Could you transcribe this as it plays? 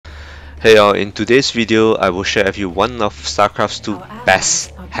Hey y'all, in today's video I will share with you one of Starcraft's two best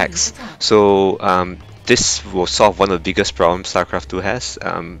hacks. This will solve one of the biggest problems StarCraft 2 has.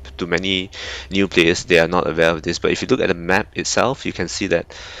 To many new players, they are not aware of this, but if you look at the map itself, you can see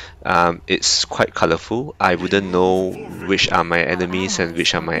that it's quite colorful. I wouldn't know which are my enemies and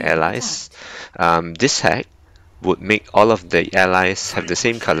which are my allies. This hack would make all of the allies have the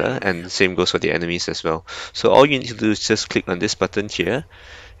same color, and same goes for the enemies as well. So all you need to do is just click on this button here,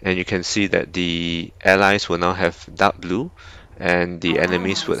 and you can see that the allies will now have dark blue and the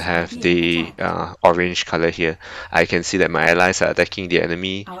enemies would have the orange color here. I can see that my allies are attacking the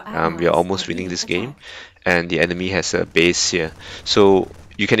enemy. We are almost winning this game, and the enemy has a base here. So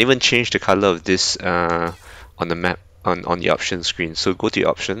you can even change the color of this on the map on the options screen. So go to your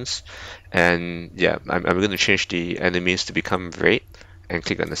options, and yeah, I'm going to change the enemies to become red and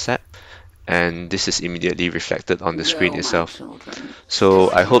click on the set, and this is immediately reflected on the screen itself.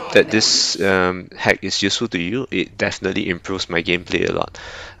 So I hope that this hack is useful to you. It definitely improves my gameplay a lot.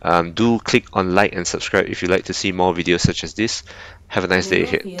 Do click on like and subscribe if you'd like to see more videos such as this. Have a nice day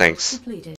ahead. Thanks.